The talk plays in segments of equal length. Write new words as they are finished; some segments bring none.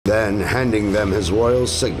Then, handing them his royal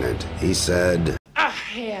signet, he said, I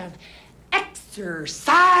have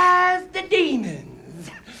exorcised the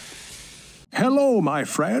demons. Hello, my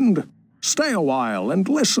friend. Stay a while and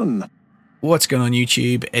listen. What's going on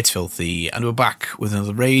YouTube? It's Filthy, and we're back with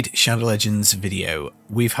another Raid Shadow Legends video.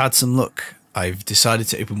 We've had some luck. I've decided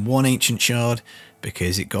to open one Ancient Shard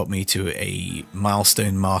because it got me to a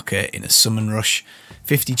milestone marker in a summon rush.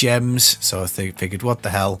 50 gems, so I figured what the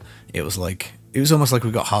hell. It was almost like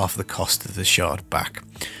we got half the cost of the shard back.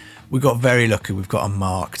 We got very lucky, we've got her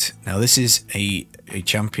marked. Now this is a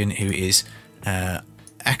champion who is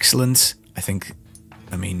excellent.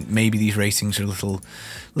 I mean, maybe these ratings are a little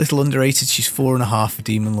underrated. She's 4.5 for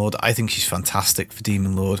Demon Lord. I think she's fantastic for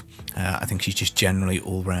Demon Lord. I think she's just generally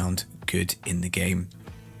all round good in the game.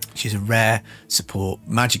 She's a rare support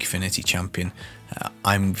Magic Affinity Champion.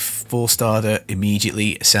 I'm 4-starred her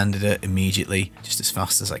immediately, ascended her immediately, just as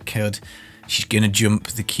fast as I could. She's going to jump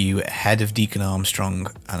the queue ahead of Deacon Armstrong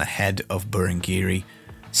and ahead of Burangiri.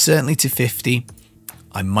 Certainly to 50.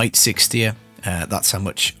 I might 60 her. That's how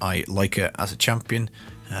much I like her as a champion.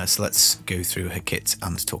 So let's go through her kit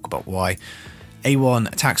and talk about why.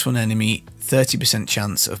 A1 attacks one enemy, 30%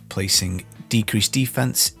 chance of placing decreased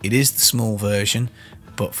defense. It is the small version,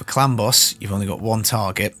 but for clan boss, you've only got one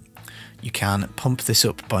target. You can pump this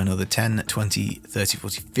up by another 10, 20, 30,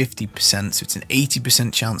 40, 50%. So it's an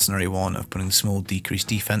 80% chance on A1 of putting small decreased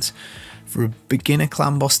defense. For a beginner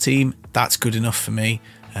clan boss team, that's good enough for me.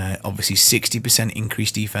 Obviously 60%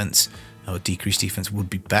 increased defense or decreased defense would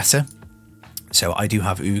be better. So I do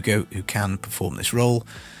have Ugo who can perform this role.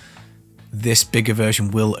 This bigger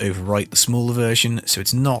version will overwrite the smaller version, so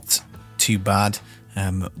it's not too bad.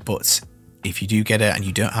 But if you do get it and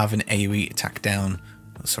you don't have an AoE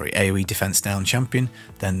AoE defense down champion,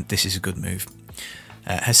 then this is a good move.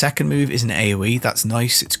 Her second move is an AoE. That's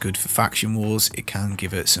nice. It's good for faction wars. It can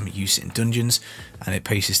give it some use in dungeons, and it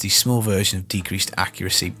places the small version of decreased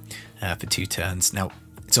accuracy for 2 turns. Now,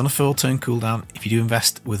 it's on a 4-turn cooldown. If you do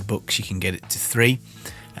invest with books, you can get it to 3.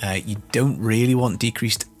 You don't really want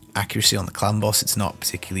decreased accuracy on the clan boss. It's not a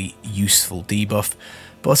particularly useful debuff,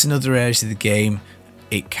 but in other areas of the game,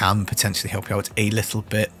 it can potentially help you out a little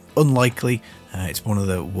bit. Unlikely. It's one of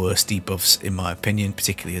the worst debuffs in my opinion,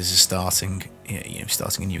 particularly as a starting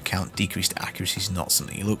a new account. Decreased accuracy is not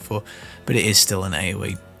something you look for, but it is still an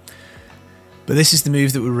AoE. But this is the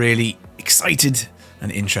move that we're really excited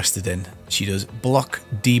and interested in. She does block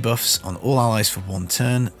debuffs on all allies for 1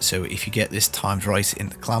 turn. So if you get this timed right in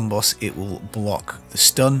the clan boss, it will block the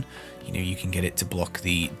stun. You can get it to block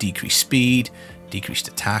the decreased speed, decreased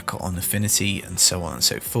attack on affinity, and so on and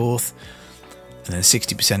so forth. And then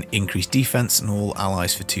 60% increased defense on all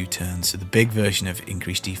allies for 2 turns. So the big version of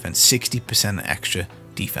increased defense, 60% extra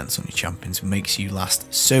defense on your champions, makes you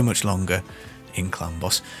last so much longer in clan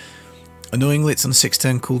boss. Annoyingly, it's on a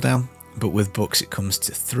 6-turn cooldown, but with books it comes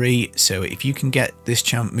to 3. So if you can get this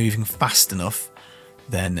champ moving fast enough,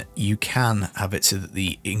 then you can have it so that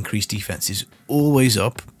the increased defense is always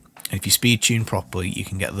up. And if you speed tune properly, you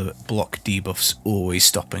can get the block debuffs always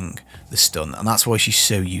stopping the stun, and that's why she's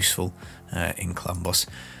so useful in clan boss.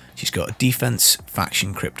 She's got a defense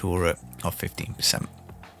faction crypt aura of 15%.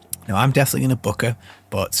 Now I'm definitely going to book her,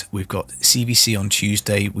 but we've got CVC on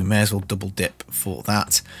Tuesday. We may as well double dip for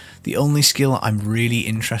that. The only skill I'm really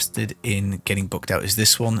interested in getting booked out is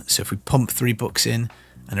this one. So if we pump 3 books in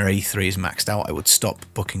and her A3 is maxed out, I would stop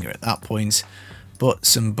booking her at that point. But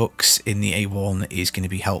some books in the A1 is going to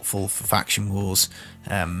be helpful for faction wars,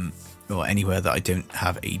 or anywhere that I don't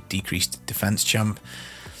have a decreased defense champ.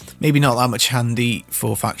 Maybe not that much handy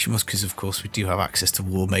for faction wars, because of course we do have access to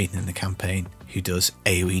War Maiden in the campaign, who does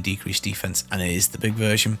AoE decreased defense, and it is the big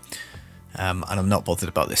version. And I'm not bothered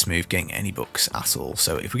about this move getting any books at all.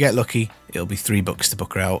 So if we get lucky, it'll be 3 books to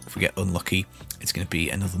book her out. If we get unlucky, it's going to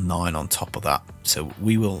be another 9 on top of that. So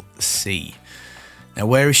we will see. Now,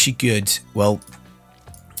 where is she good? Well,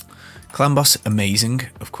 clan boss, amazing,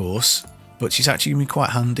 of course, but she's actually going to be quite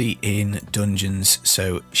handy in dungeons.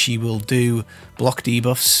 So she will do block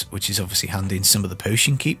debuffs, which is obviously handy in some of the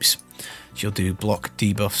potion keeps. She'll do block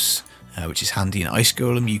debuffs, which is handy in Ice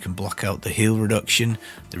Golem. You can block out the heal reduction,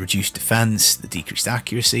 the reduced defense, the decreased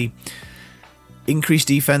accuracy. Increased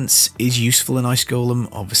defense is useful in Ice Golem.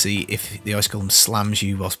 Obviously, if the Ice Golem slams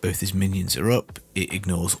you whilst both his minions are up, it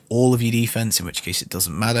ignores all of your defense, in which case it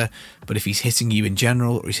doesn't matter. But if he's hitting you in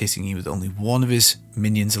general, or he's hitting you with only one of his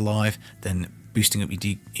minions alive, then boosting up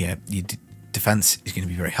your defense is going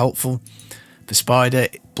to be very helpful. For Spider,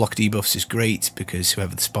 block debuffs is great, because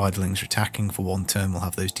whoever the Spiderlings are attacking for 1 turn will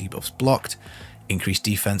have those debuffs blocked. Increased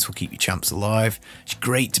defense will keep your champs alive. She's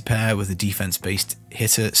great to pair with a defense-based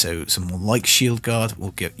hitter, so someone like Shield Guard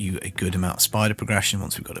will get you a good amount of spider progression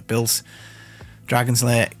once we've got it built. Dragon's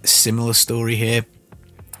Lair, similar story here.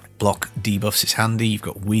 Block debuffs is handy. You've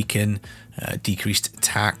got weaken, decreased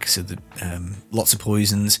attack, so the lots of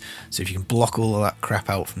poisons. So if you can block all of that crap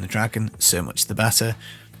out from the dragon, so much the better.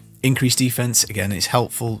 Increased defense, again, is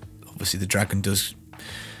helpful. Obviously the dragon does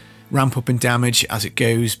ramp up in damage as it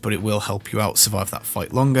goes, but it will help you out survive that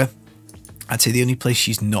fight longer. I'd say the only place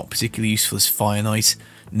she's not particularly useful is Fire Knight.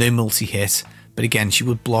 No multi-hit, but again, she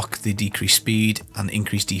would block the decreased speed and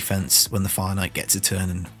increased defense when the Fire Knight gets a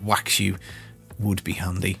turn and whacks you. Would be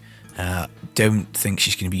handy. Don't think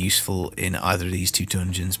she's going to be useful in either of these two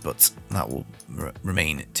dungeons, but that will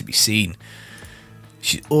remain to be seen.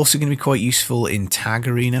 She's also going to be quite useful in Tag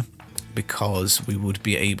Arena, because we would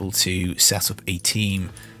be able to set up a team,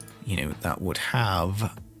 you know, that would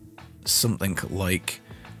have something like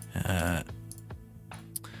her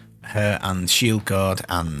and Shield Guard,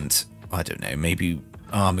 and I don't know, maybe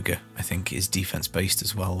Armiger, I think, is defense based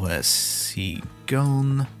as well. Where's he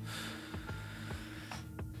gone?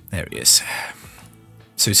 There he is.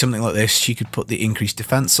 So something like this, she could put the increased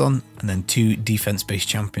defense on, and then two defense-based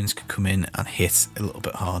champions could come in and hit a little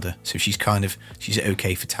bit harder. So she's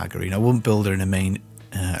okay for Tag Arena. I wouldn't build her in a main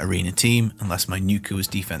arena team unless my Nuka was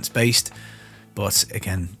defense-based. But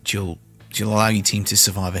again, she'll allow your team to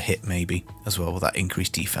survive a hit maybe as well with that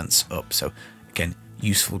increased defense up. So again,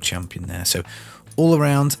 useful champion there. So all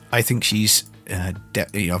around, I think she's. I've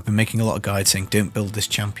been making a lot of guides saying don't build this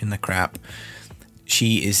champion, they're crap.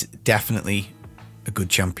 She is definitely a good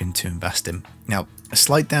champion to invest in. Now, a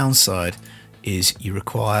slight downside is you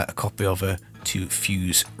require a copy of her to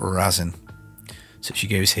fuse Razin. So she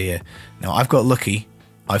goes here. Now, I've got lucky.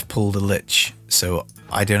 I've pulled a Lich, so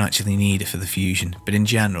I don't actually need her for the fusion. But in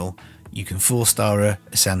general, you can 4-star her,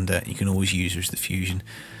 ascend her, you can always use her as the fusion.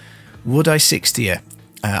 Would I 60 her?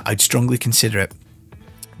 I'd strongly consider it,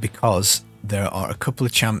 because there are a couple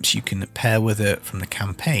of champs you can pair with her from the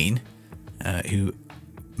campaign who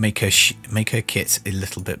make her kit a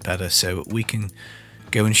little bit better. So we can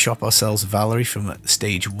go and shop ourselves Valerie from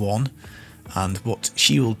stage 1, and what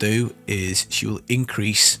she will do is she will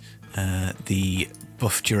increase the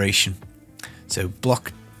buff duration, so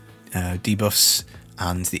block debuffs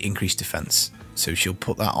and the increased defense. So she'll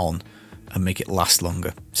put that on and make it last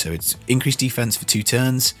longer. So it's increased defense for 2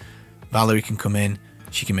 turns. Valerie can come in,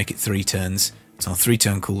 she can make it 3 turns. It's on a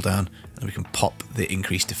 3-turn cooldown, and we can pop the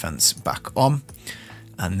increased defense back on.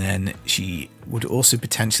 And then she would also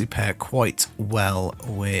potentially pair quite well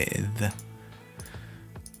with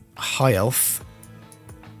High Elf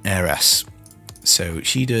Heiress. So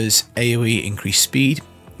she does AoE increased speed.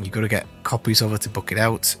 You've got to get copies of her to book it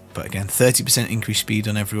out. But again, 30% increased speed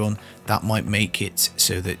on everyone. That might make it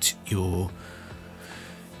so that your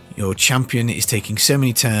champion is taking so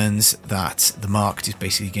many turns that the marked is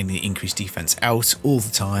basically getting the increased defense out all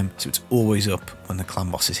the time. So it's always up when the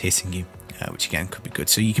clan boss is hitting you. Which again could be good.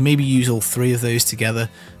 So you can maybe use all 3 of those together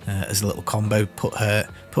as a little combo.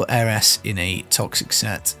 Put Heiress in a toxic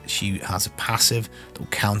set. She has a passive that will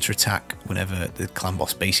counter attack whenever the clan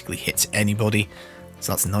boss basically hits anybody.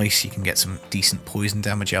 So that's nice. You can get some decent poison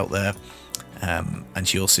damage out there. And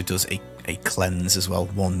she also does a cleanse as well,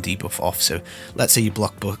 1 debuff off. So let's say you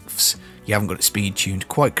block buffs, you haven't got it speed tuned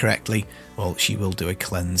quite correctly. Well, she will do a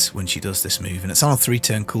cleanse when she does this move, and it's on a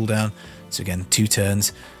 3-turn cooldown. So again, 2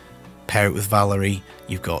 turns. Pair it with Valerie,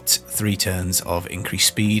 you've got 3 turns of increased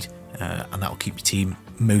speed, and that will keep your team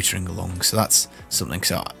motoring along. So that's something.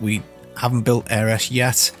 So we haven't built Heiress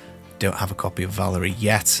yet, don't have a copy of Valerie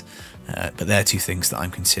yet, but they're 2 things that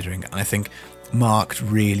I'm considering. And I think Marked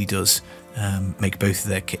really does make both of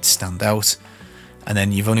their kits stand out. And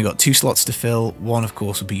then you've only got 2 slots to fill. One, of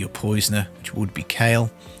course, will be your Poisoner, which would be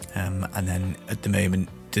Kale. And then at the moment,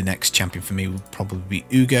 the next champion for me would probably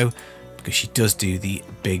be Ugo, because she does do the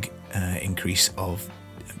big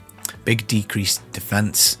decreased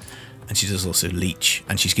defense, and she does also leech,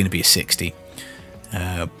 and she's going to be a 60.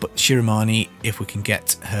 But Shiramani, if we can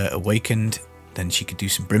get her awakened, then she could do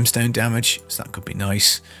some brimstone damage, so that could be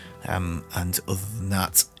nice. And other than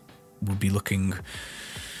that, we'll be looking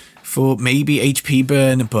for maybe HP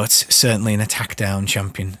burn, but certainly an attack down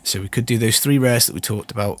champion. So we could do those 3 rares that we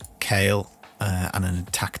talked about, Kale, and an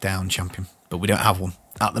attack down champion, but we don't have one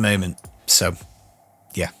at the moment. So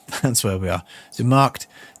yeah, that's where we are. So Marked,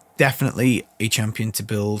 definitely a champion to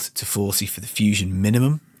build to 40 for the fusion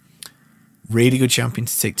minimum. Really good champion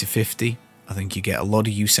to take to 50. I think you get a lot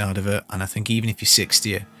of use out of her, and I think even if you're 60,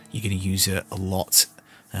 you're going to use her a lot.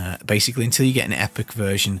 Basically, until you get an epic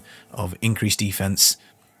version of increased defense,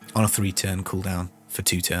 on a 3-turn cooldown for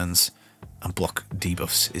 2 turns and block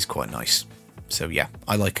debuffs is quite nice. So yeah,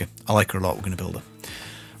 I like her. I like her a lot. We're going to build her.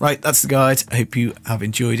 Right, that's the guide. I hope you have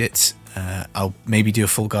enjoyed it. I'll maybe do a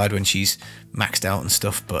full guide when she's maxed out and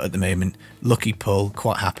stuff, but at the moment, lucky pull,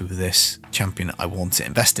 quite happy with this champion I want to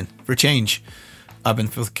invest in for a change. I've been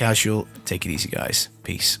Filthy Casual. Take it easy, guys.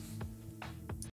 Peace.